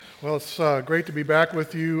Well, it's great to be back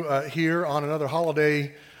with you here on another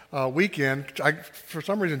holiday weekend. For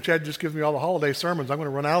some reason, Chad just gives me all the holiday sermons. I'm going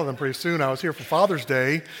to run out of them pretty soon. I was here for Father's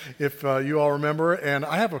Day, if you all remember, and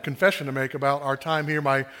I have a confession to make about our time here.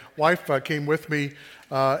 My wife came with me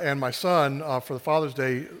and my son for the Father's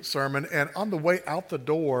Day sermon, and on the way out the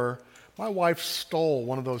door, my wife stole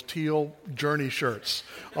one of those teal Journey shirts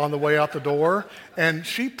on the way out the door, and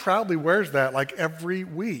she proudly wears that like every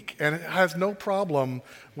week and has no problem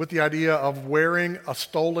with the idea of wearing a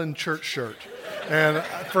stolen church shirt. And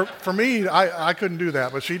for me, I couldn't do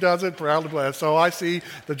that, but she does it proudly. So I see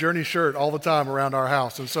the Journey shirt all the time around our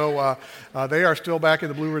house. And so they are still back in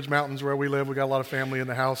the Blue Ridge Mountains where we live. We got a lot of family in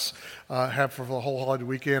the house, have for the whole holiday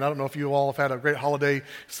weekend. I don't know if you all have had a great holiday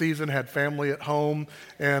season, had family at home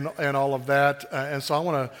and all of that. And so I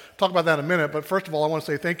want to talk about that in a minute. But first of all, I want to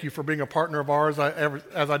say thank you for being a partner of ours.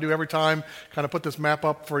 As I do every time, kind of put this map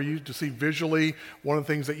up for you to see visually one of the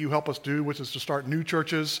things that you help us do, which is to start new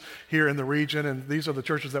churches here in the region. And these are the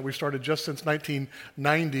churches that we've started just since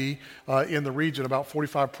 1990 in the region, about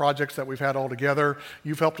 45 projects that we've had all together.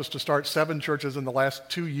 You've helped us to start 7 churches in the last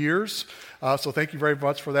 2 years. So thank you very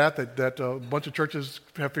much for that. That a bunch of churches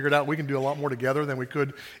have figured out we can do a lot more together than we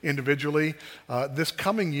could individually. This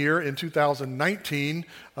coming year in 2019,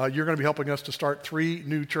 you're going to be helping us to start 3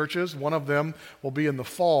 new churches. One of them will be in the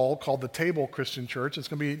fall called the Table Christian Church. It's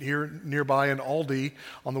going to be here nearby in Aldie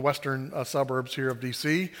on the western suburbs here of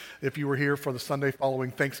D.C. If you were here for the Sunday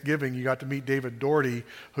following Thanksgiving, you got to meet David Doherty,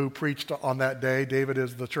 who preached on that day. David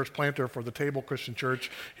is the church planter for the Table Christian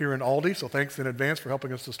Church here in Aldie, so thanks in advance for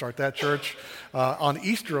helping us to start that church. On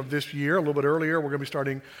Easter of this year, a little bit earlier, we're going to be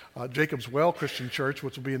starting Jacob's Well Christian Church,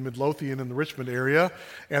 which will be in Midlothian in the Richmond area.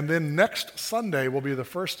 And then next Sunday will be the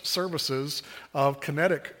first services of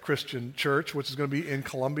Kinetic Christian Church, which is going to be in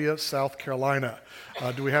Columbia, South Carolina.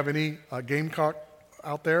 Do we have any Gamecock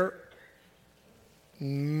out there?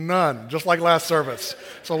 None, just like last service.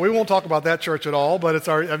 So we won't talk about that church at all, but it's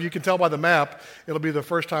if you can tell by the map, it'll be the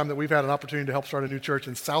first time that we've had an opportunity to help start a new church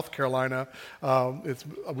in South Carolina.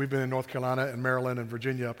 We've been in North Carolina and Maryland and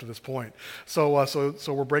Virginia up to this point. So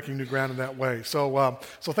we're breaking new ground in that way. So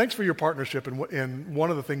thanks for your partnership in one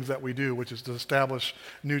of the things that we do, which is to establish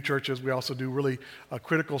new churches. We also do really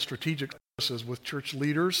critical strategic with church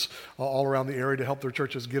leaders all around the area to help their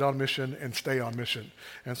churches get on mission and stay on mission.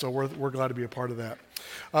 And so we're glad to be a part of that.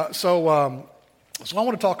 So I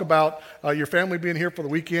want to talk about your family being here for the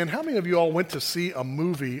weekend. How many of you all went to see a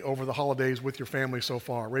movie over the holidays with your family so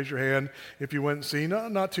far? Raise your hand if you went and see. No,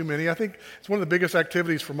 not too many. I think it's one of the biggest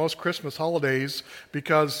activities for most Christmas holidays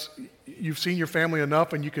because you've seen your family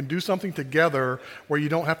enough and you can do something together where you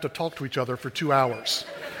don't have to talk to each other for 2 hours.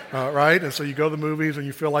 Right? And so you go to the movies and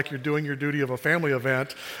you feel like you're doing your duty of a family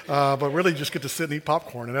event, but really just get to sit and eat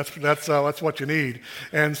popcorn, and that's what you need.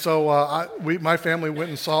 And so my family went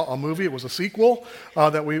and saw a movie. It was a sequel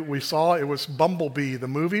that we saw. It was Bumblebee, the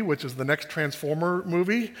movie, which is the next Transformer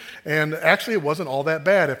movie. And actually, it wasn't all that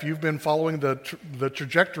bad. If you've been following the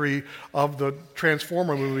trajectory of the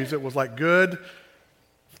Transformer movies, it was like good,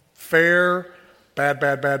 fair,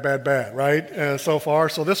 bad, right, so far.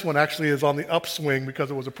 So this one actually is on the upswing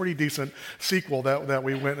because it was a pretty decent sequel that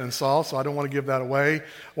we went and saw, so I don't want to give that away.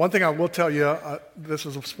 One thing I will tell you, this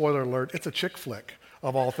is a spoiler alert, it's a chick flick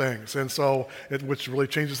of all things, and so which really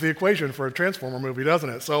changes the equation for a Transformer movie, doesn't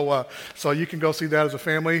it? So you can go see that as a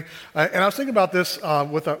family. And I was thinking about this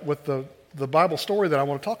with the Bible story that I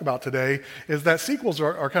want to talk about today is that sequels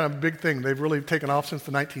are kind of a big thing. They've really taken off since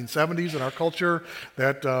the 1970s in our culture,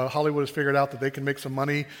 that Hollywood has figured out that they can make some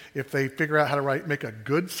money if they figure out how to make a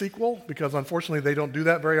good sequel, because unfortunately they don't do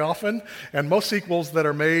that very often. And most sequels that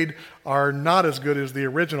are made are not as good as the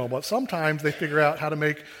original, but sometimes they figure out how to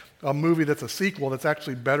make a movie that's a sequel that's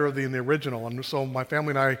actually better than the original. And so my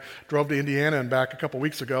family and I drove to Indiana and back a couple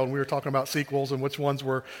weeks ago, and we were talking about sequels and which ones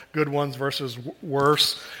were good ones versus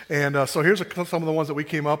worse. And so here's some of the ones that we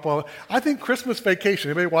came up with. I think Christmas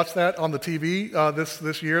Vacation. Anybody watch that on the TV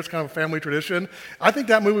this year? It's kind of a family tradition. I think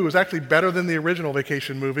that movie was actually better than the original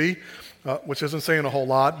Vacation movie. Which isn't saying a whole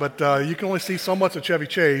lot, but you can only see so much of Chevy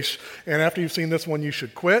Chase, and after you've seen this one, you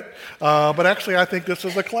should quit. But actually, I think this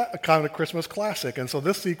is a kind of Christmas classic, and so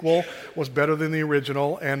this sequel was better than the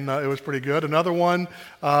original, and it was pretty good. Another one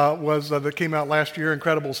was that came out last year,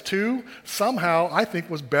 Incredibles 2, somehow I think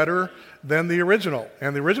was better than the original.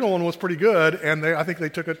 And the original one was pretty good, and I think they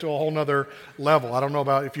took it to a whole nother level. I don't know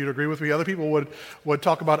about if you'd agree with me. Other people would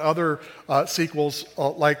talk about other sequels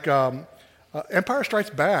like Empire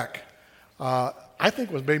Strikes Back. I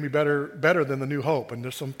think was maybe better than The New Hope, and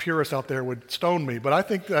there's some purists out there would stone me, but I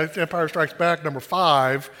think Empire Strikes Back, number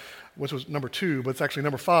 5, which was number 2, but it's actually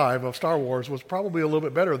number 5 of Star Wars, was probably a little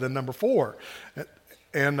bit better than number 4.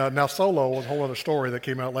 And now Solo was a whole other story that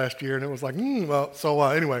came out last year, and it was like,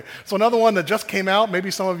 anyway. So another one that just came out, maybe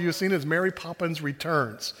some of you have seen it, is Mary Poppins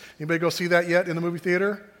Returns. Anybody go see that yet in the movie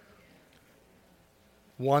theater?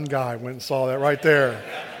 One guy went and saw that right there.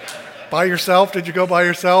 By yourself? Did you go by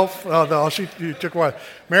yourself? Oh, no, you took one.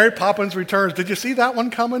 Mary Poppins Returns. Did you see that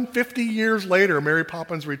one coming? 50 years later, Mary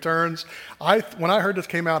Poppins Returns. When I heard this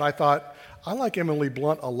came out, I thought, I like Emily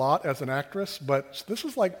Blunt a lot as an actress, but this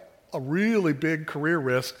is like a really big career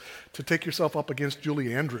risk to take yourself up against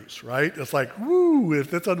Julie Andrews, right? It's like, woo, if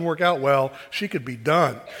this doesn't work out well, she could be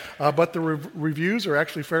done. But the reviews are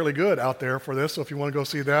actually fairly good out there for this, so if you want to go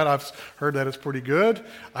see that, I've heard that it's pretty good.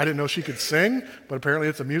 I didn't know she could sing, but apparently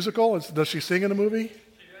it's a musical. Does she sing in the movie?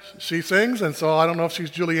 She sings, and so I don't know if she's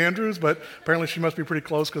Julie Andrews, but apparently she must be pretty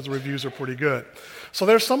close because the reviews are pretty good. So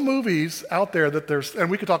there's some movies out there and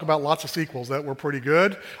we could talk about lots of sequels that were pretty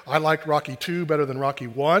good. I liked Rocky 2 better than Rocky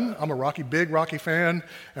 1. I'm a big Rocky fan,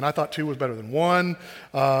 and I thought 2 was better than 1.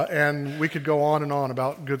 And we could go on and on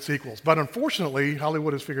about good sequels. But unfortunately,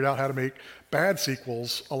 Hollywood has figured out how to make bad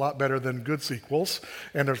sequels a lot better than good sequels,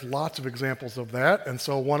 and there's lots of examples of that. And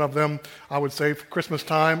so one of them, I would say for Christmas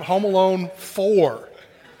time, Home Alone 4.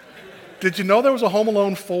 Did you know there was a Home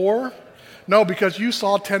Alone 4? No, because you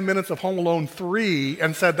saw 10 minutes of Home Alone 3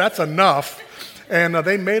 and said, that's enough. And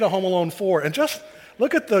they made a Home Alone 4. And just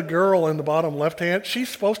look at the girl in the bottom left hand. She's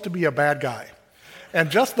supposed to be a bad guy.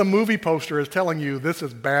 And just the movie poster is telling you this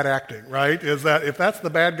is bad acting, right? Is that if that's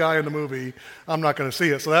the bad guy in the movie, I'm not going to see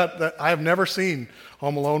it. So that I have never seen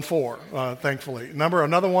Home Alone 4, thankfully.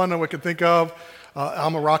 Another one that we could think of,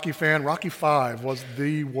 I'm a Rocky fan. Rocky 5 was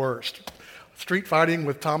the worst. Street fighting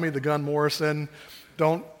with Tommy the Gun Morrison.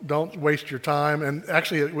 Don't waste your time. And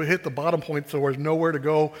actually, it hit the bottom point, so there's nowhere to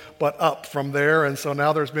go but up from there. And so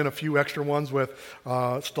now there's been a few extra ones with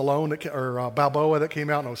Stallone or Balboa that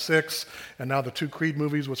came out in 2006, and now the 2 Creed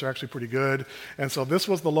movies, which are actually pretty good. And so this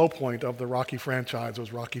was the low point of the Rocky franchise. It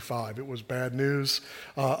was Rocky 5. It was bad news.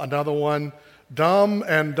 Another one, Dumb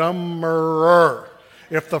and Dumberer.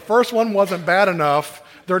 If the first one wasn't bad enough,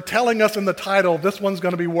 they're telling us in the title this one's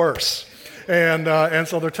going to be worse. And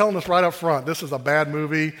so they're telling us right up front, this is a bad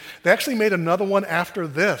movie. They actually made another one after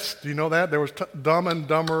this. Do you know that? There was Dumb and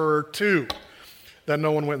Dumber 2 that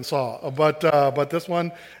no one went and saw. But this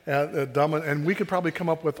one, and we could probably come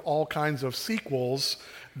up with all kinds of sequels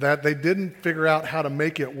that they didn't figure out how to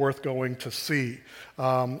make it worth going to see.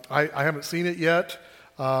 I haven't seen it yet,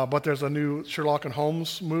 but there's a new Sherlock and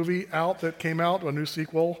Holmes movie out that came out, a new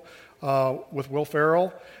sequel with Will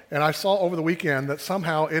Ferrell. And I saw over the weekend that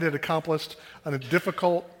somehow it had accomplished a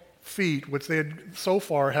difficult feat, which they had so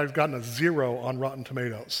far had gotten a 0 on Rotten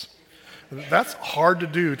Tomatoes. That's hard to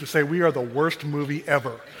do, to say we are the worst movie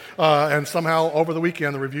ever. And somehow over the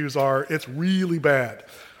weekend the reviews are, it's really bad.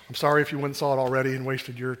 I'm sorry if you went and saw it already and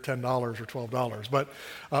wasted your $10 or $12. But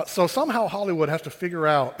so somehow Hollywood has to figure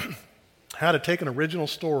out how to take an original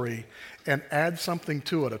story and add something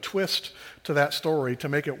to it, a twist to that story to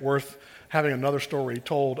make it worth having another story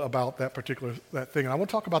told about that thing. And I want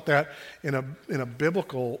to talk about that in a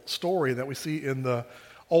biblical story that we see in the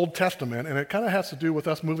Old Testament, and it kind of has to do with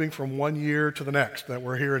us moving from one year to the next, that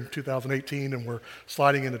we're here in 2018 and we're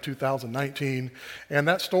sliding into 2019. And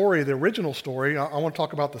that story, the original story, I want to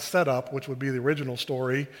talk about the setup, which would be the original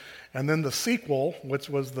story, and then the sequel, which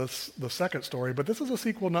was the second story. But this is a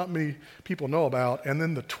sequel not many people know about, and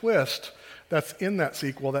then the twist that's in that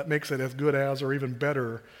sequel that makes it as good as or even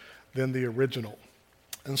better than the original.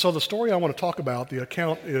 And so the story I want to talk about, the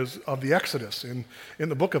account is of the Exodus. In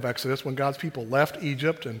the book of Exodus, when God's people left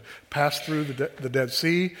Egypt and passed through the Dead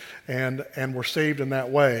Sea and were saved in that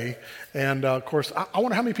way. And of course, I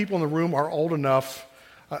wonder how many people in the room are old enough,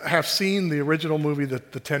 have seen the original movie, The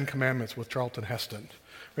Ten Commandments with Charlton Heston.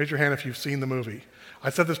 Raise your hand if you've seen the movie.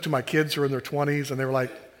 I said this to my kids who are in their 20s, and they were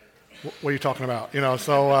like, what are you talking about?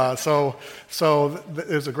 So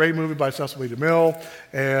it's a great movie by Cecil B. DeMille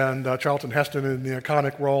and Charlton Heston in the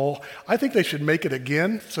iconic role. I think they should make it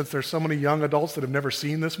again, since there's so many young adults that have never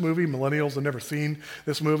seen this movie. Millennials have never seen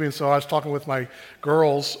this movie, and so I was talking with my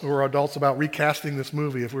girls who are adults about recasting this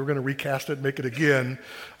movie. If we were going to recast it, make it again,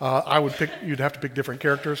 you'd have to pick different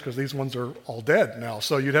characters because these ones are all dead now.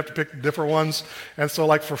 So you'd have to pick different ones. And so,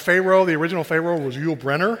 like for Pharaoh, the original Pharaoh was Yul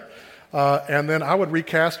Brynner. And then I would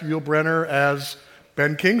recast Yul Brynner as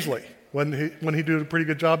Ben Kingsley. When he did a pretty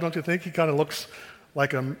good job, don't you think? He kind of looks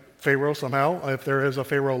like a Pharaoh somehow. If there is a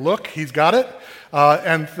Pharaoh look, he's got it.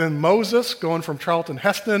 And then Moses, going from Charlton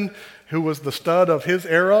Heston, who was the stud of his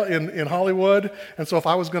era in Hollywood. And so if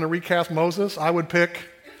I was going to recast Moses, I would pick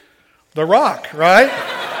The Rock, right?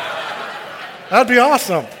 That'd be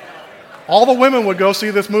awesome. All the women would go see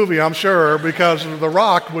this movie, I'm sure, because The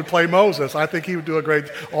Rock would play Moses. I think he would do a great.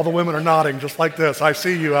 All the women are nodding just like this. I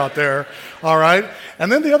see you out there. All right. And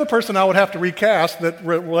then the other person I would have to recast that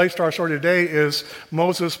relates to our story today is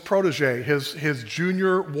Moses' protege, his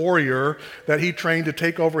junior warrior that he trained to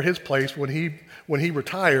take over his place when he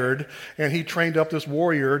retired, and he trained up this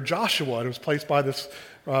warrior, Joshua. It was played by this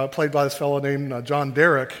fellow named John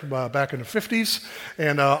Derrick back in the 50s.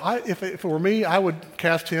 And if it were me, I would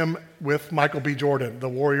cast him with Michael B. Jordan, the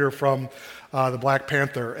warrior from the Black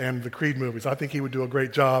Panther and the Creed movies. I think he would do a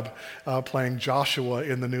great job playing Joshua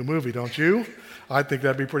in the new movie, don't you? I think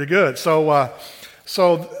that'd be pretty good.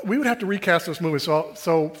 So we would have to recast this movie.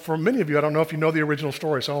 So for many of you, I don't know if you know the original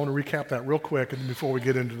story, so I want to recap that real quick before we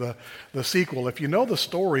get into the sequel. If you know the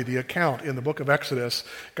story, the account in the book of Exodus,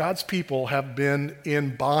 God's people have been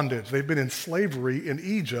in bondage. They've been in slavery in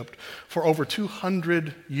Egypt for over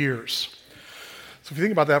 200 years. So if you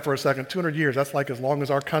think about that for a second, 200 years, that's like as long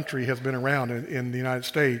as our country has been around in the United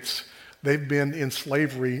States. They've been in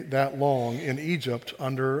slavery that long in Egypt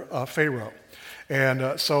under Pharaoh.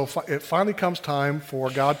 And so it finally comes time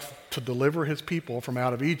for God to deliver his people from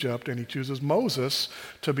out of Egypt, and he chooses Moses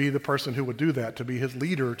to be the person who would do that, to be his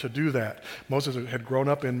leader to do that. Moses had grown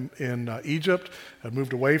up in Egypt, had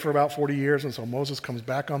moved away for about 40 years, and so Moses comes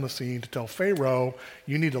back on the scene to tell Pharaoh,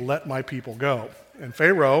 you need to let my people go. And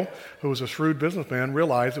Pharaoh, who was a shrewd businessman,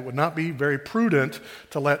 realized it would not be very prudent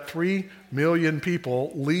to let 3 million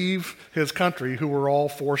people leave his country who were all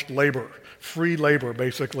forced labor, free labor,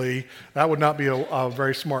 basically. That would not be a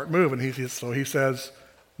very smart move. And so he says,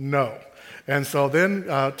 no. And so then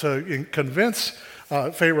to convince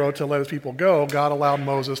Pharaoh to let his people go, God allowed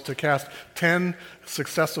Moses to cast 10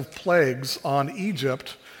 successive plagues on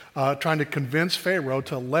Egypt, trying to convince Pharaoh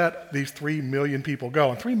to let these 3 million people go.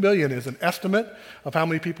 And 3 million is an estimate of how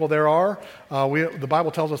many people there are. The Bible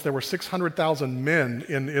tells us there were 600,000 men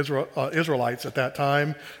in Israelites at that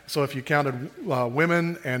time. So if you counted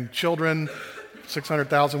women and children,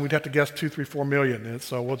 600,000, we'd have to guess 2, 3, 4 million. And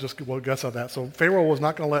so we'll guess on that. So Pharaoh was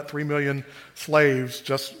not going to let 3 million slaves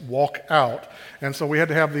just walk out. And so we had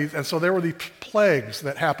to have these. And so there were these plagues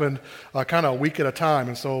that happened kind of a week at a time.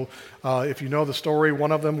 And so if you know the story,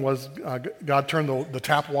 one of them was God turned the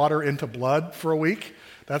tap water into blood for a week.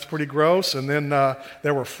 That's pretty gross. And then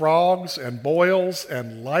there were frogs and boils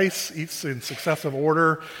and lice, each in successive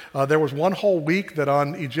order. There was one whole week that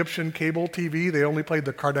on Egyptian cable TV, they only played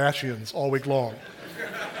the Kardashians all week long.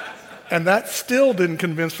 And that still didn't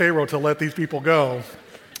convince Pharaoh to let these people go.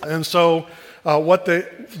 And so what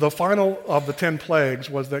the final of the 10 plagues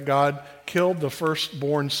was that God killed the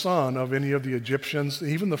firstborn son of any of the Egyptians,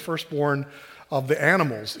 even the firstborn of the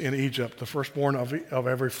animals in Egypt, the firstborn of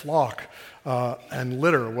every flock and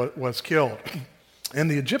litter was killed. And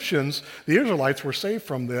the Egyptians, the Israelites, were saved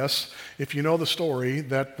from this. If you know the story,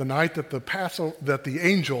 that the night that the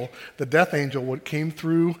death angel, came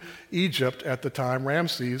through Egypt at the time,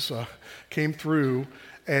 Ramses came through,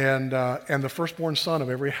 and the firstborn son of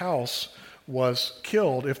every house was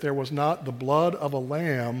killed if there was not the blood of a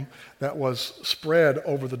lamb that was spread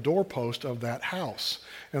over the doorpost of that house.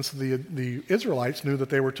 And so the Israelites knew that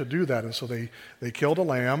they were to do that. And so they killed a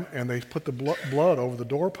lamb and they put the blood over the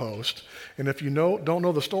doorpost. And if you don't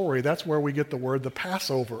know the story, that's where we get the word the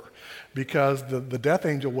Passover, because the death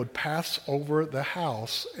angel would pass over the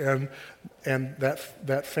house and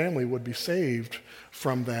that family would be saved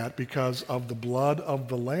from that because of the blood of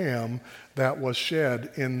the lamb that was shed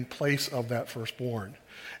in place of that firstborn.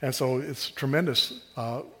 And so it's tremendous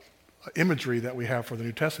imagery that we have for the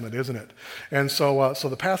New Testament, isn't it? And so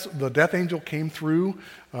the death angel came through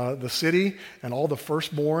the city, and all the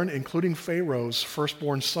firstborn, including Pharaoh's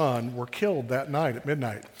firstborn son, were killed that night at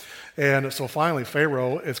midnight. And so finally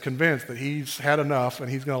Pharaoh is convinced that he's had enough and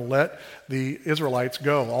he's going to let the Israelites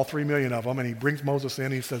go, all 3 million of them, and he brings Moses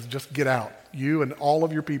in. He says, just get out. You and all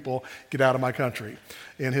of your people, get out of my country.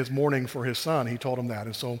 In his mourning for his son, he told him that.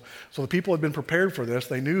 And so the people had been prepared for this.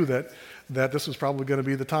 They knew that this was probably going to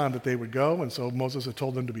be the time that they would go. And so Moses had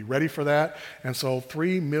told them to be ready for that. And so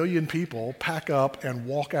 3 million people pack up and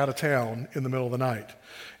walk out of town in the middle of the night.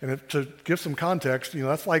 And to give some context,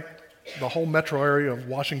 that's like the whole metro area of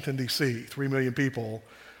Washington, D.C., 3 million people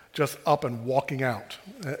just up and walking out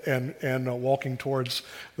and walking towards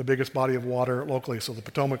the biggest body of water locally. So the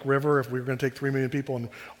Potomac River, if we were going to take 3 million people and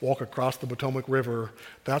walk across the Potomac River,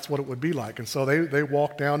 that's what it would be like. And so they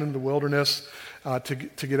walked down into the wilderness to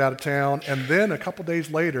get out of town. And then a couple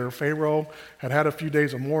days later, Pharaoh had a few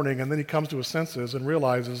days of mourning, and then he comes to his senses and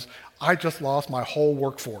realizes, I just lost my whole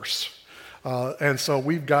workforce. And so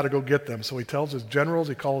we've got to go get them. So he tells his generals,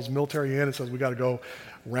 he calls his military in and says, we got to go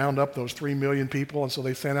round up those 3 million people. And so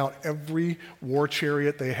they sent out every war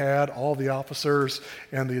chariot they had. All the officers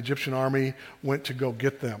and the Egyptian army went to go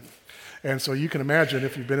get them. And so you can imagine,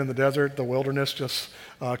 if you've been in the desert, the wilderness just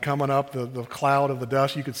coming up, the cloud of the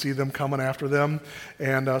dust, you could see them coming after them.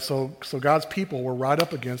 And so God's people were right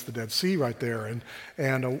up against the Dead Sea right there,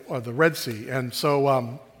 and the Red Sea. And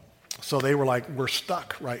so they were like, we're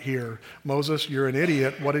stuck right here. Moses, you're an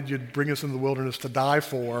idiot. What did you bring us into the wilderness to die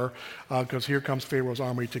for? Because here comes Pharaoh's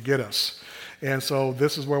army to get us. And so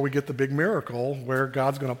this is where we get the big miracle, where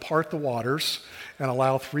God's going to part the waters and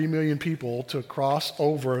allow 3 million people to cross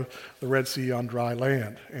over the Red Sea on dry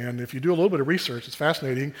land. And if you do a little bit of research, it's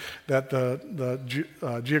fascinating that the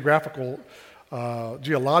geological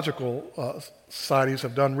societies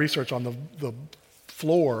have done research on the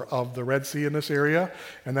floor of the Red Sea in this area,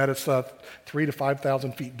 and that it's 3,000 to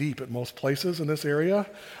 5,000 feet deep at most places in this area.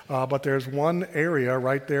 But there's one area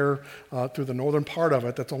right there through the northern part of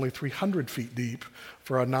it that's only 300 feet deep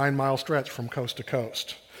for a 9-mile stretch from coast to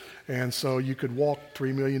coast. And so you could walk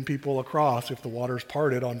 3 million people across if the water's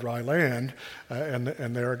parted on dry land,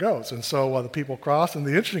 and there it goes. And so the people cross. And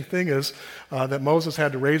the interesting thing is that Moses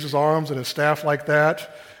had to raise his arms and his staff like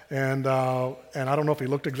that. And I don't know if he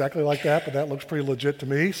looked exactly like that, but that looks pretty legit to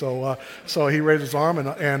me. So he raised his arm,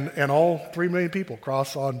 and all 3 million people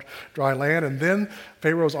cross on dry land. And then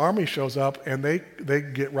Pharaoh's army shows up, and they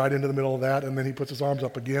get right into the middle of that. And then he puts his arms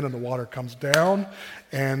up again, and the water comes down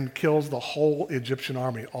and kills the whole Egyptian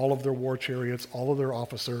army, all of their war chariots, all of their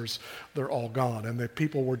officers. They're all gone. And the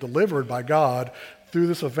people were delivered by God through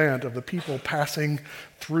this event of the people passing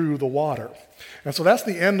through the water. And so that's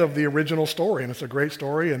the end of the original story, and it's a great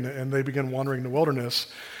story, and they begin wandering in the wilderness.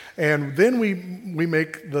 And then we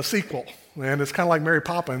make the sequel, and it's kind of like Mary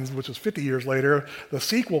Poppins, which is 50 years later. The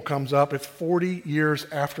sequel comes up, it's 40 years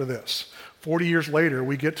after this. 40 years later,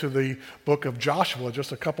 we get to the book of Joshua,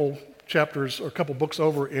 just a couple chapters or a couple books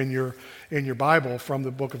over in your Bible from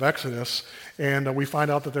the book of Exodus, and we find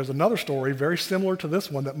out that there's another story very similar to this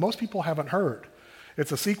one that most people haven't heard.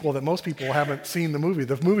 It's a sequel that most people haven't seen the movie.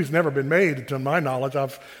 The movie's never been made, to my knowledge.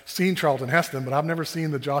 I've seen Charlton Heston, but I've never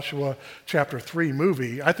seen the Joshua chapter 3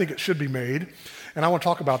 movie. I think it should be made, and I want to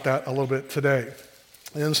talk about that a little bit today.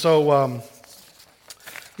 And so let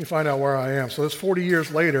me find out where I am. So it's 40 years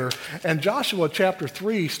later, and Joshua chapter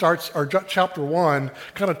 3 chapter 1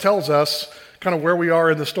 kind of tells us kind of where we are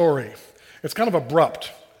in the story. It's kind of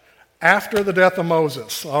abrupt. After the death of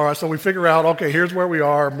Moses. All right, so we figure out, okay, here's where we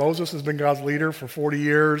are. Moses has been God's leader for 40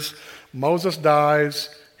 years. Moses dies.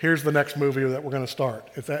 Here's the next movie that we're going to start.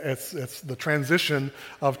 It's the transition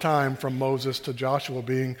of time from Moses to Joshua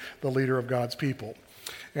being the leader of God's people.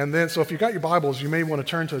 And then, so if you've got your Bibles, you may want to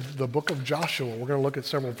turn to the book of Joshua. We're going to look at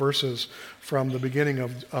several verses from the beginning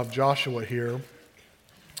of Joshua here.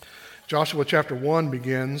 Joshua chapter 1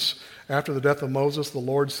 begins, after the death of Moses, the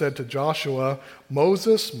Lord said to Joshua,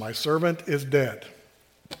 Moses, my servant, is dead.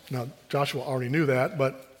 Now, Joshua already knew that,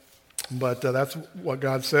 but that's what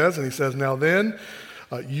God says. And he says, now then,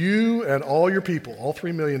 you and all your people, all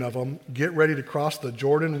 3 million of them, get ready to cross the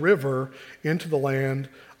Jordan River into the land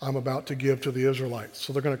I'm about to give to the Israelites.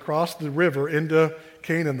 So they're going to cross the river into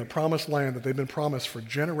Canaan, the promised land that they've been promised for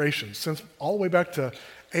generations, since all the way back to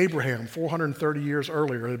Abraham, 430 years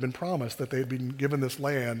earlier, it had been promised that they'd been given this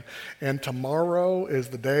land, and tomorrow is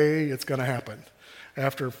the day it's going to happen.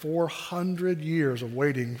 After 400 years of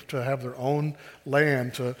waiting to have their own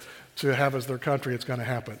land to have as their country, it's going to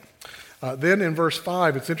happen. Then in verse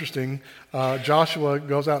 5, it's interesting, Joshua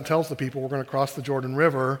goes out and tells the people, we're going to cross the Jordan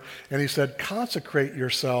River, and he said, consecrate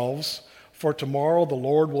yourselves, for tomorrow the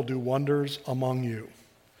Lord will do wonders among you.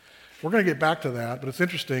 We're going to get back to that, but it's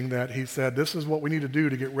interesting that he said this is what we need to do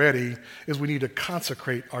to get ready, is we need to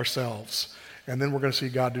consecrate ourselves. And then we're going to see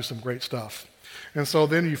God do some great stuff. And so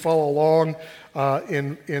then you follow along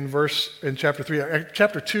in chapter 3.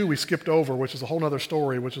 Chapter 2 we skipped over, which is a whole other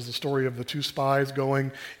story, which is the story of the 2 spies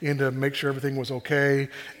going in to make sure everything was okay,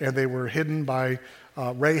 and they were hidden by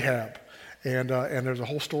Rahab. And there's a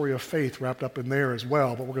whole story of faith wrapped up in there as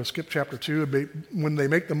well. But we're going to skip chapter 2. When they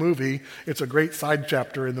make the movie, it's a great side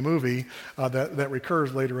chapter in the movie that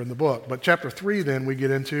recurs later in the book. But chapter 3 then we get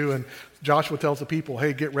into, and Joshua tells the people,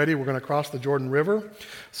 hey, get ready, we're going to cross the Jordan River.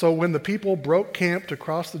 So when the people broke camp to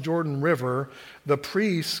cross the Jordan River, the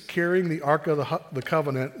priests carrying the Ark of the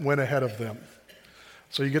Covenant went ahead of them.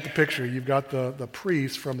 So you get the picture. You've got the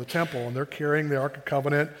priests from the temple, and they're carrying the Ark of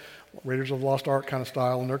Covenant, Raiders of the Lost Ark kind of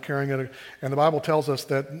style, and they're carrying it. And the Bible tells us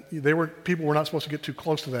that people were not supposed to get too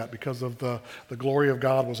close to that because of the glory of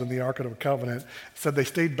God was in the Ark of the Covenant. It said they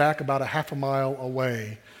stayed back about a half a mile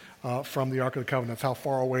away from the Ark of the Covenant. That's how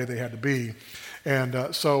far away they had to be.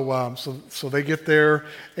 And so they get there,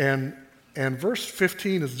 and verse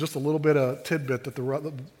 15 is just a little bit of tidbit that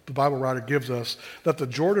the Bible writer gives us, that the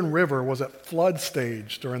Jordan River was at flood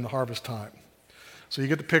stage during the harvest time. So you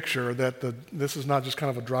get the picture that this is not just kind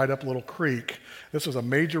of a dried up little creek. This is a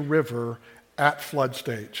major river at flood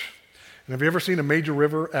stage. And have you ever seen a major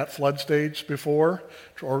river at flood stage before,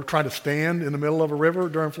 or trying to stand in the middle of a river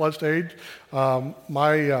during flood stage? You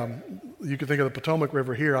can think of the Potomac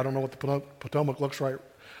River here. I don't know what the Potomac looks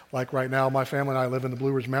like right now. My family and I live in the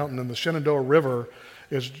Blue Ridge Mountain, and the Shenandoah River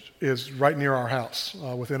is right near our house,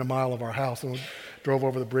 within a mile of our house. And we drove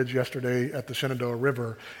over the bridge yesterday at the Shenandoah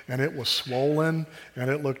River, and it was swollen,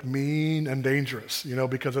 and it looked mean and dangerous,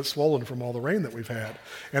 because it's swollen from all the rain that we've had.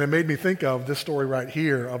 And it made me think of this story right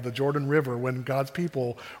here of the Jordan River, when God's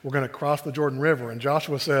people were going to cross the Jordan River, and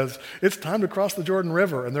Joshua says, "It's time to cross the Jordan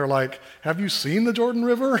River." And they're like, "Have you seen the Jordan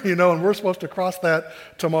River?" And we're supposed to cross that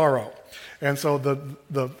tomorrow. And so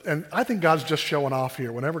and I think God's just showing off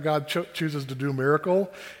here. Whenever God chooses to do a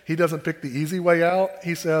miracle, he doesn't pick the easy way out.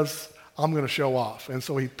 He says, "I'm going to show off." And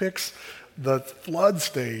so he picks the flood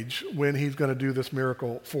stage when he's going to do this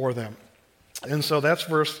miracle for them. And so that's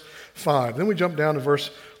verse 5. Then we jump down to verse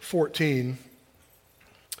 14.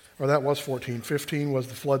 Or that was 14. 15 was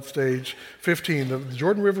the flood stage. 15, the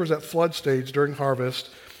Jordan River is at flood stage during harvest.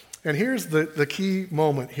 And here's the key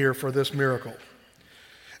moment here for this miracle.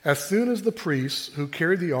 As soon as the priests who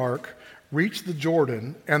carried the ark reached the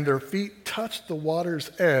Jordan and their feet touched the water's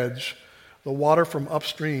edge, the water from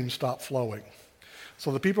upstream stopped flowing.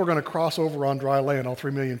 So the people are going to cross over on dry land, all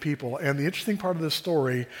 3 million people. And the interesting part of this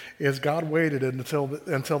story is God waited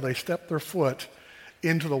until they stepped their foot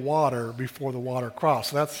into the water before the water crossed.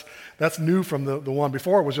 So that's new from the one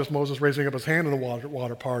before. It was just Moses raising up his hand and the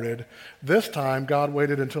water parted. This time, God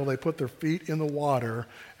waited until they put their feet in the water,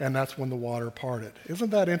 and that's when the water parted. Isn't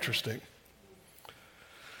that interesting?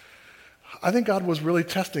 I think God was really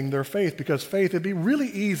testing their faith, because faith, it'd be really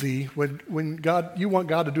easy when you want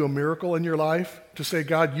God to do a miracle in your life to say,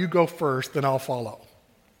 "God, you go first, then I'll follow."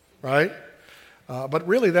 Right? But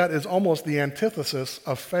really that is almost the antithesis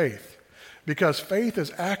of faith, because faith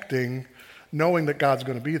is acting knowing that God's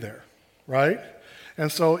going to be there. Right?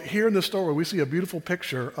 And so here in this story, we see a beautiful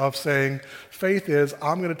picture of saying faith is,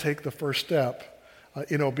 I'm going to take the first step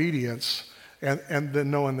in obedience, and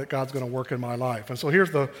then knowing that God's going to work in my life. And so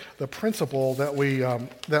here's the principle that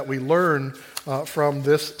we learn from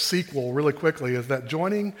this sequel really quickly, is that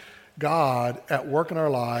joining God at work in our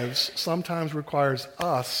lives sometimes requires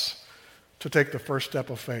us to take the first step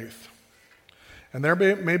of faith. And there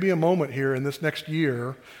may be a moment here in this next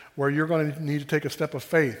year where you're going to need to take a step of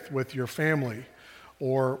faith with your family,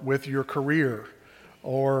 or with your career,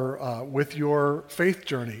 or with your faith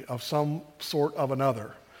journey of some sort of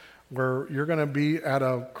another, where you're going to be at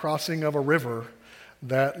a crossing of a river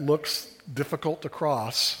that looks difficult to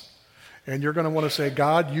cross, and you're going to want to say,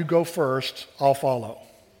 "God, you go first, I'll follow."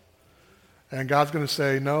 And God's going to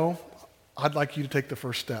say, "No, I'd like you to take the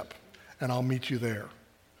first step, and I'll meet you there."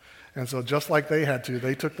 And so just like they had to,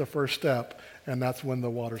 they took the first step, and that's when the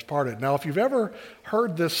waters parted. Now, if you've ever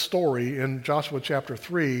heard this story in Joshua chapter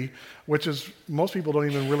 3, which is, most people don't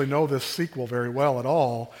even really know this sequel very well at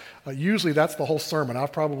all, usually that's the whole sermon.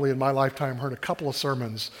 I've probably in my lifetime heard a couple of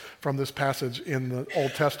sermons from this passage in the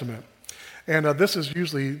Old Testament. And this is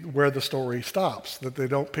usually where the story stops, that they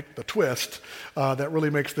don't pick the twist that really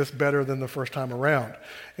makes this better than the first time around.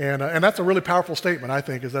 And that's a really powerful statement, I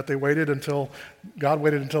think, is that God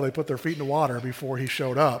waited until they put their feet in the water before he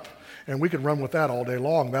showed up. And we could run with that all day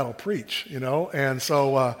long. That'll preach, And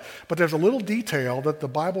so, but there's a little detail that the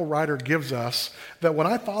Bible writer gives us that when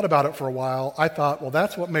I thought about it for a while, I thought, well,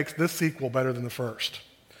 that's what makes this sequel better than the first.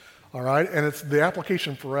 All right, and it's the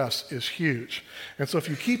application for us is huge. And so if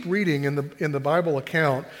you keep reading in the Bible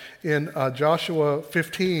account, in Joshua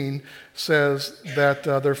 15 says that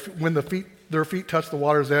when their feet touched the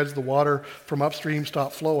water's edge, the water from upstream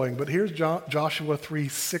stopped flowing. But here's Joshua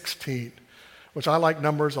 3:16, which I like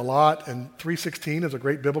numbers a lot, and 3:16 is a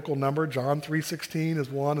great biblical number. John 3:16 is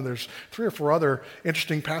one, and there's 3 or 4 other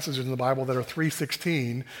interesting passages in the Bible that are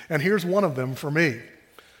 3:16, and here's one of them for me.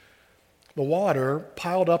 The water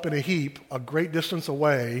piled up in a heap a great distance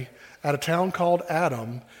away at a town called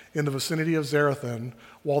Adam in the vicinity of Zarethan,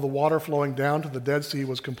 while the water flowing down to the Dead Sea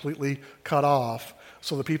was completely cut off,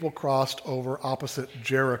 so the people crossed over opposite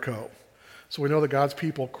Jericho. So we know that God's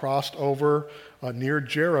people crossed over near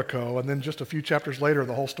Jericho, and then just a few chapters later,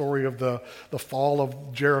 the whole story of the fall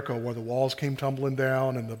of Jericho, where the walls came tumbling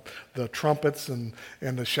down, and the trumpets and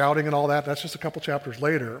the shouting and all that, that's just a couple chapters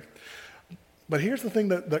later. But here's the thing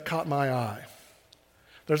that caught my eye.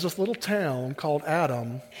 there's this little town called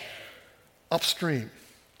Adam upstream.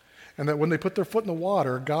 And that when they put their foot in the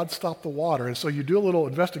water, God stopped the water. And so you do a little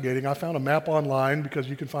investigating. I found a map online because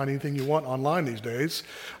you can find anything you want online these days.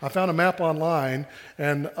 I found a map online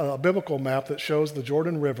and a biblical map that shows the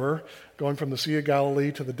Jordan River going from the Sea of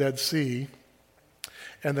Galilee to the Dead Sea.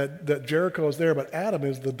 And that Jericho is there, but Adam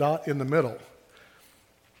is the dot in the middle.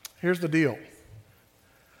 Here's the deal.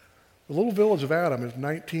 The little village of Adam is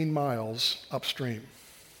 19 miles upstream.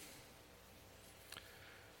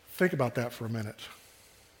 Think about that for a minute.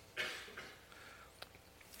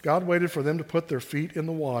 God waited for them to put their feet in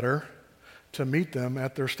the water to meet them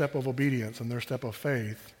at their step of obedience and their step of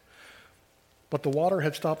faith. But the water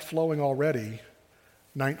had stopped flowing already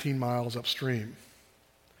 19 miles upstream.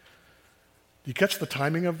 Do you catch the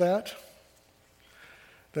timing of that?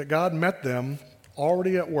 That God met them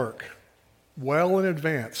already at work, well in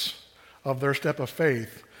advance of their step of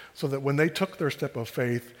faith, so that when they took their step of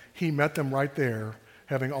faith, he met them right there,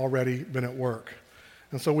 having already been at work.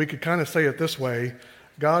 And so we could kind of say it this way: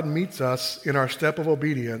 God meets us in our step of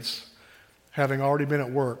obedience, having already been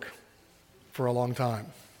at work for a long time.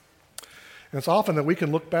 And it's often that we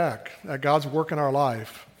can look back at God's work in our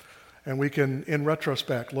life, and we can, in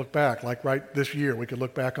retrospect, look back, like right this year, we could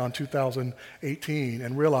look back on 2018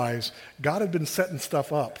 and realize God had been setting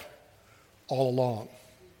stuff up all along.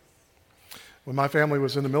 When my family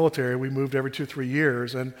was in the military, we moved every 2-3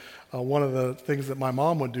 years, and one of the things that my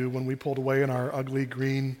mom would do when we pulled away in our ugly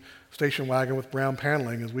green station wagon with brown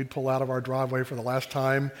paneling is we'd pull out of our driveway for the last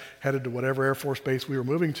time, headed to whatever Air Force base we were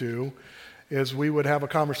moving to, is we would have a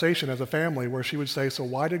conversation as a family where she would say, so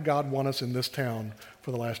why did God want us in this town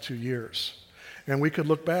for the last 2 years? And we could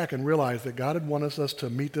look back and realize that God had wanted us to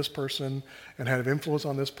meet this person and have influence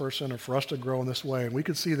on this person, or for us to grow in this way. And we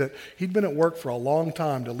could see that he'd been at work for a long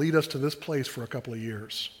time to lead us to this place for a couple of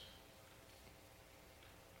years.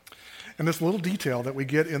 And this little detail that we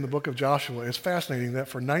get in the book of Joshua is fascinating, that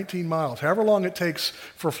for 19 miles, however long it takes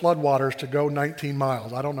for floodwaters to go 19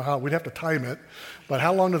 miles, I don't know how, we'd have to time it, but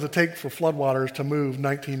how long does it take for floodwaters to move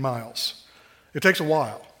 19 miles? It takes a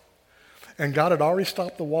while. And God had already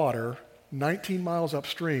stopped the water 19 miles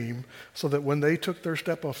upstream so that when they took their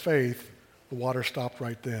step of faith, the water stopped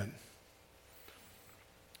right then.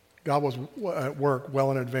 God was at work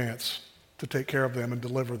well in advance to take care of them and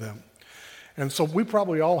deliver them. And so we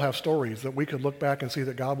probably all have stories that we could look back and see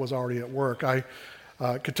that God was already at work. I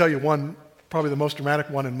could tell you one, probably the most dramatic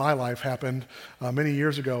one in my life happened many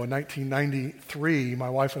years ago in 1993. My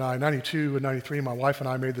wife and I, 92 and 93, my wife and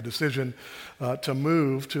I made the decision to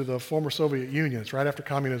move to the former Soviet Union. It's right after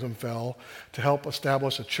communism fell, to help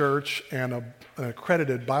establish a church and an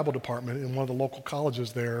accredited Bible department in one of the local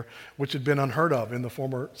colleges there, which had been unheard of in the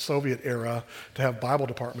former Soviet era to have Bible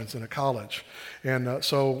departments in a college. And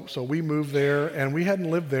so we moved there, and we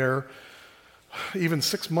hadn't lived there even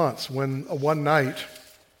 6 months when one night,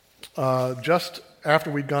 just after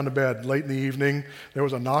we'd gone to bed, late in the evening, there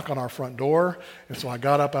was a knock on our front door. And so I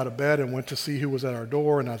got up out of bed and went to see who was at our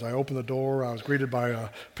door. And as I opened the door, I was greeted by a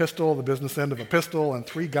pistol, the business end of a pistol, and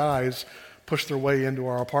 3 guys pushed their way into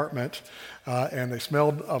our apartment. And they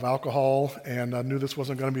smelled of alcohol, and knew this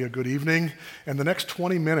wasn't going to be a good evening. And the next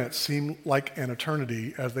 20 minutes seemed like an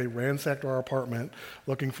eternity as they ransacked our apartment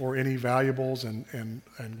looking for any valuables and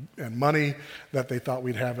money that they thought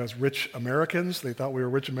we'd have as rich Americans. They thought we were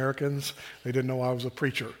rich Americans. They didn't know I was a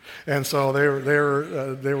preacher. And so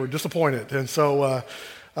they were disappointed. And so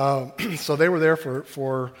so they were there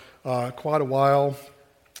for quite a while.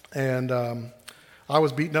 And I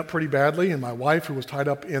was beaten up pretty badly, and my wife, who was tied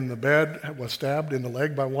up in the bed, was stabbed in the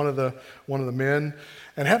leg by one of the men.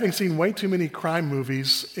 And having seen way too many crime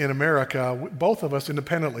movies in America, both of us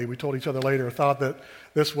independently, we told each other later, thought that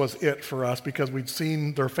this was it for us because we'd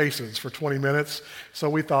seen their faces for 20 minutes. So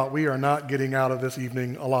we thought, we are not getting out of this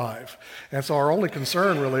evening alive. And so our only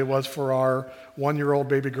concern really was for our 1-year-old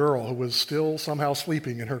baby girl, who was still somehow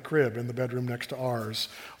sleeping in her crib in the bedroom next to ours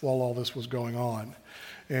while all this was going on.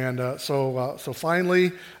 And so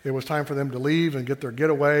finally, it was time for them to leave and get their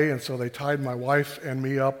getaway, and so they tied my wife and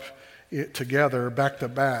me up together, back to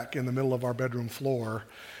back, in the middle of our bedroom floor.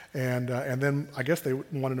 And then I guess they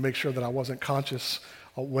wanted to make sure that I wasn't conscious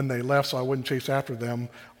when they left, so I wouldn't chase after them.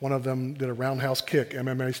 One of them did a roundhouse kick,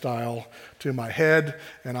 MMA style, to my head,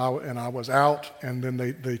 and I was out, and then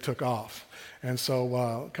they took off. And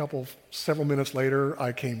so several minutes later,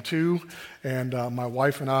 I came to, and my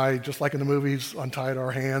wife and I, just like in the movies, untied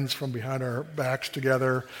our hands from behind our backs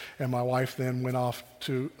together, and my wife then went off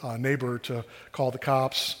to a neighbor to call the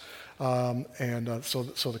cops. So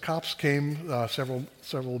the cops came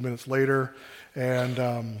several minutes later, and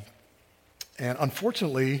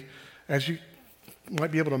unfortunately, as you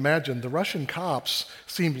might be able to imagine, the Russian cops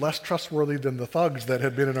seemed less trustworthy than the thugs that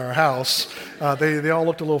had been in our house. They all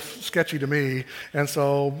looked a little sketchy to me, and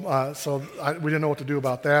we didn't know what to do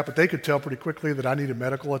about that, but they could tell pretty quickly that I needed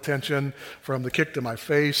medical attention from the kick to my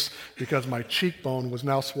face because my cheekbone was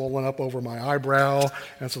now swollen up over my eyebrow,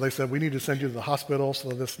 and so they said, we need to send you to the hospital. So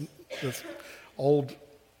this old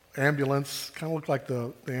ambulance, kind of looked like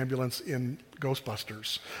the ambulance in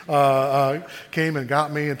Ghostbusters, came and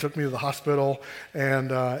got me and took me to the hospital,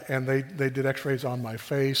 and they did x-rays on my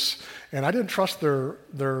face. And I didn't trust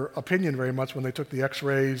their opinion very much when they took the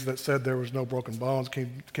x-rays that said there was no broken bones,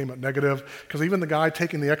 came up negative, because even the guy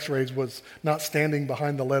taking the x-rays was not standing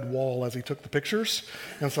behind the lead wall as he took the pictures.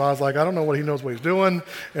 And so I was like, I don't know what he knows what he's doing.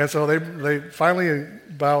 And so they finally,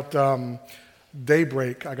 about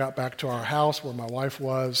daybreak, I got back to our house where my wife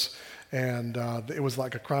was, and it was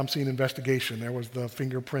like a crime scene investigation. There was the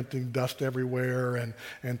fingerprinting, dust everywhere,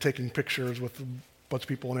 and taking pictures with a bunch of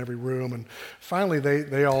people in every room. And finally,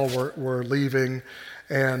 they all were leaving,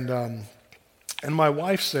 and my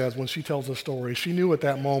wife says, when she tells the story, she knew at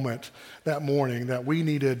that moment, that morning, that we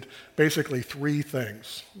needed basically three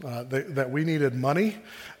things. That we needed money,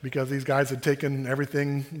 because these guys had taken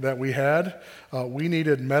everything that we had. We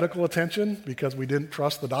needed medical attention, because we didn't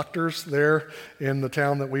trust the doctors there in the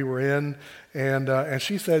town that we were in. And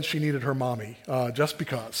she said she needed her mommy, just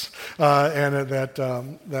because. And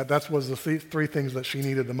that was the three things that she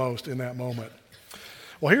needed the most in that moment.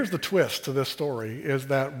 Well, here's the twist to this story, is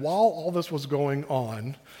that while all this was going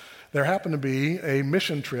on, there happened to be a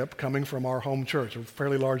mission trip coming from our home church. A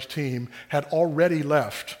fairly large team had already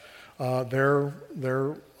left their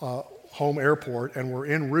home airport and were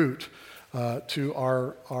en route to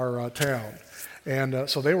our town. And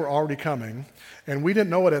so they were already coming. And we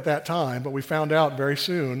didn't know it at that time, but we found out very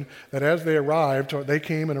soon that as they arrived, they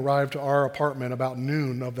came and arrived to our apartment about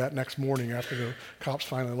noon of that next morning after the cops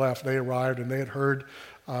finally left. They arrived, and they had heard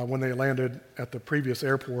when they landed at the previous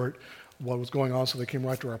airport what was going on, so they came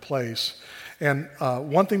right to our place. And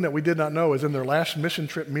one thing that we did not know is in their last mission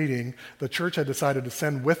trip meeting, the church had decided to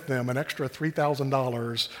send with them an extra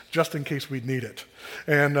 $3,000 just in case we'd need it.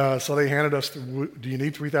 And so they handed us, do you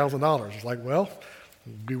need $3,000? It's like, well,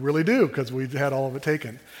 we really do, because we had all of it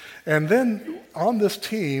taken. And then on this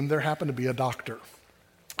team, there happened to be a doctor.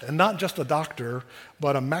 And not just a doctor,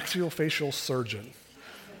 but a maxillofacial surgeon.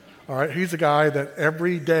 All right, he's a guy that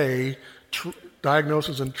every day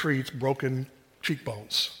diagnoses and treats broken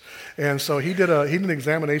cheekbones. And so he did an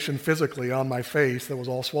examination physically on my face that was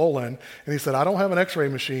all swollen, and he said, I don't have an x-ray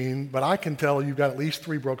machine, but I can tell you've got at least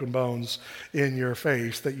 3 broken bones in your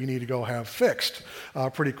face that you need to go have fixed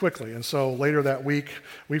pretty quickly. And so later that week,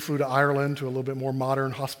 we flew to Ireland to a little bit more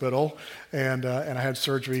modern hospital, and I had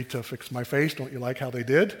surgery to fix my face. Don't you like how they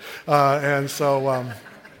did? So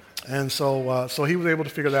he was able to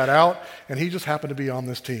figure that out, and he just happened to be on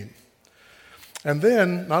this team. And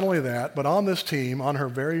then, not only that, but on this team, on her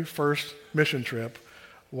very first mission trip,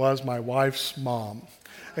 was my wife's mom.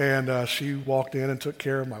 And she walked in and took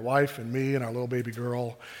care of my wife and me and our little baby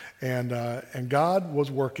girl. And God was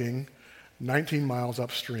working 19 miles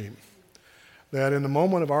upstream. That in the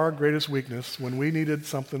moment of our greatest weakness, when we needed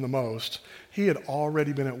something the most, he had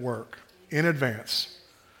already been at work in advance,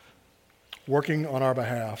 working on our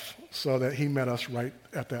behalf so that he met us right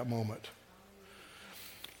at that moment.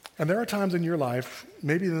 And there are times in your life,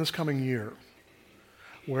 maybe in this coming year,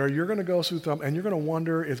 where you're going to go through something and you're going to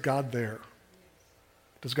wonder, is God there?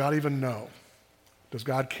 Does God even know? Does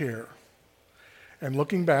God care? And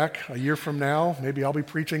looking back a year from now, maybe I'll be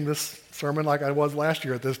preaching this sermon like I was last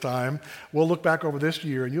year at this time. We'll look back over this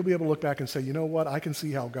year, and you'll be able to look back and say, you know what? I can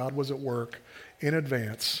see how God was at work in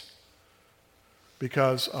advance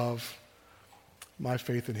because of my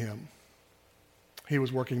faith in him. He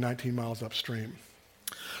was working 19 miles upstream.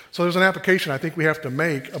 So there's an application I think we have to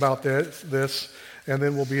make about this, and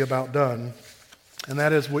then we'll be about done. And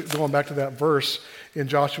that is going back to that verse in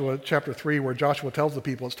Joshua chapter 3 where Joshua tells the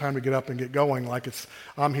people it's time to get up and get going, like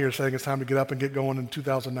I'm here saying it's time to get up and get going in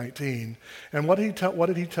 2019. And what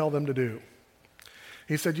did he tell them to do?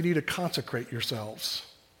 He said you need to consecrate yourselves.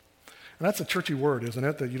 And that's a churchy word, isn't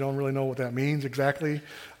it? That you don't really know what that means exactly.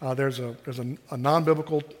 There's a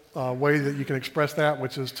non-biblical way that you can express that,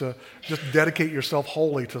 which is to just dedicate yourself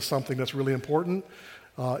wholly to something that's really important.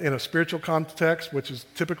 In a spiritual context, which is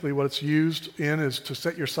typically what it's used in, is to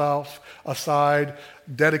set yourself aside,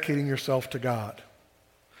 dedicating yourself to God.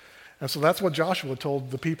 And so that's what Joshua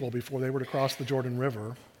told the people before they were to cross the Jordan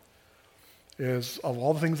River, is of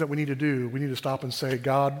all the things that we need to do, we need to stop and say,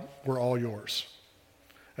 God, we're all yours.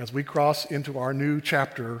 As we cross into our new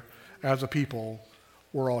chapter as a people,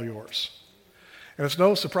 we're all yours. And it's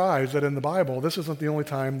no surprise that in the Bible, this isn't the only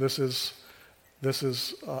time this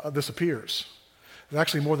appears. There's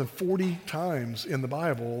actually more than 40 times in the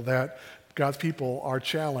Bible that God's people are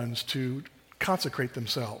challenged to consecrate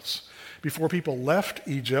themselves. Before people left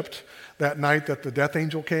Egypt, that night that the death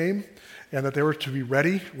angel came, and that they were to be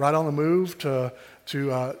ready, right on the move to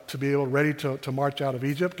be able ready to march out of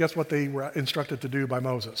Egypt, guess what they were instructed to do by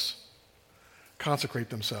Moses?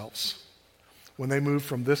 Consecrate themselves. When they moved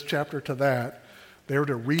from this chapter to that, they were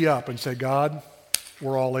to re-up and say, God,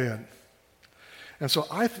 we're all in. And so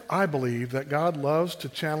I believe that God loves to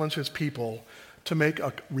challenge his people to make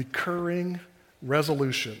a recurring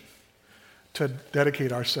resolution to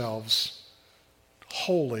dedicate ourselves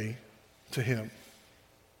wholly to him.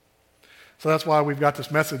 So that's why we've got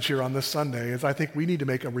this message here on this Sunday, is I think we need to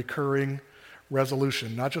make a recurring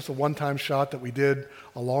resolution, not just a one-time shot that we did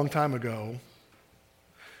a long time ago,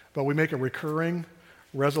 but we make a recurring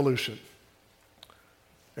resolution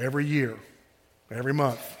every year, every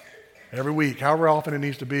month, every week, however often it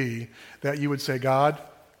needs to be, that you would say, God,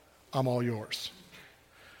 I'm all yours.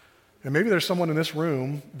 And maybe there's someone in this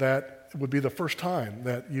room that would be the first time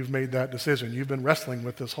that you've made that decision. You've been wrestling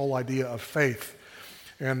with this whole idea of faith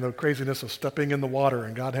and the craziness of stepping in the water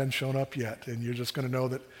and God hadn't shown up yet, and you're just going to know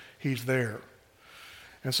that he's there.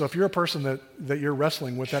 And so if you're a person that you're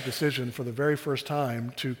wrestling with that decision for the very first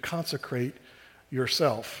time to consecrate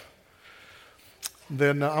yourself,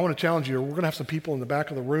 then I want to challenge you. We're going to have some people in the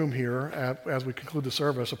back of the room here as we conclude the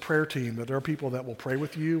service, a prayer team, that there are people that will pray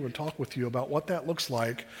with you and talk with you about what that looks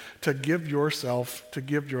like to give your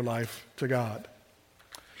life to God.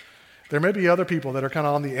 There may be other people that are kind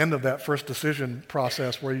of on the end of that first decision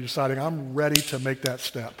process where you're deciding, I'm ready to make that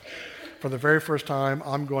step. For the very first time,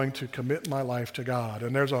 I'm going to commit my life to God.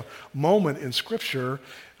 And there's a moment in Scripture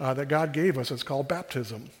that God gave us. It's called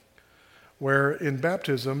baptism, where in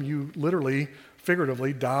baptism, you literally,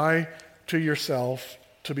 figuratively, die to yourself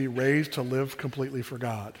to be raised to live completely for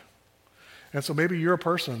God. And so maybe you're a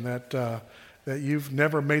person that you've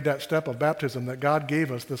never made that step of baptism, that God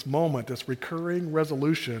gave us this moment, this recurring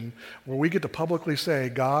resolution where we get to publicly say,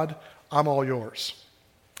 God, I'm all yours.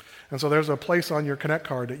 And so there's a place on your Connect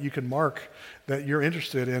card that you can mark that you're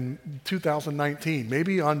interested in 2019,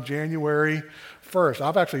 maybe on January 1st.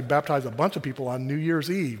 I've actually baptized a bunch of people on New Year's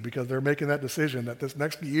Eve because they're making that decision that this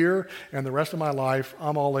next year and the rest of my life,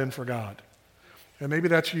 I'm all in for God. And maybe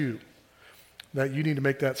that's you, that you need to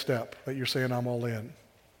make that step, that you're saying I'm all in.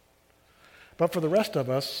 But for the rest of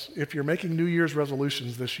us, if you're making New Year's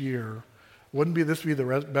resolutions this year, wouldn't this be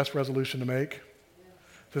the best resolution to make?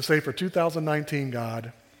 To say for 2019,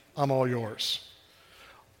 God, I'm all yours.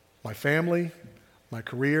 My family, my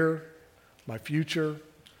career, my future,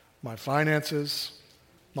 my finances,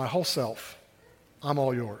 my whole self, I'm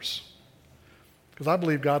all yours. Because I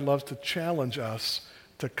believe God loves to challenge us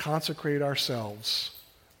to consecrate ourselves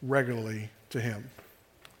regularly to him.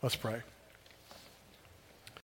 Let's pray.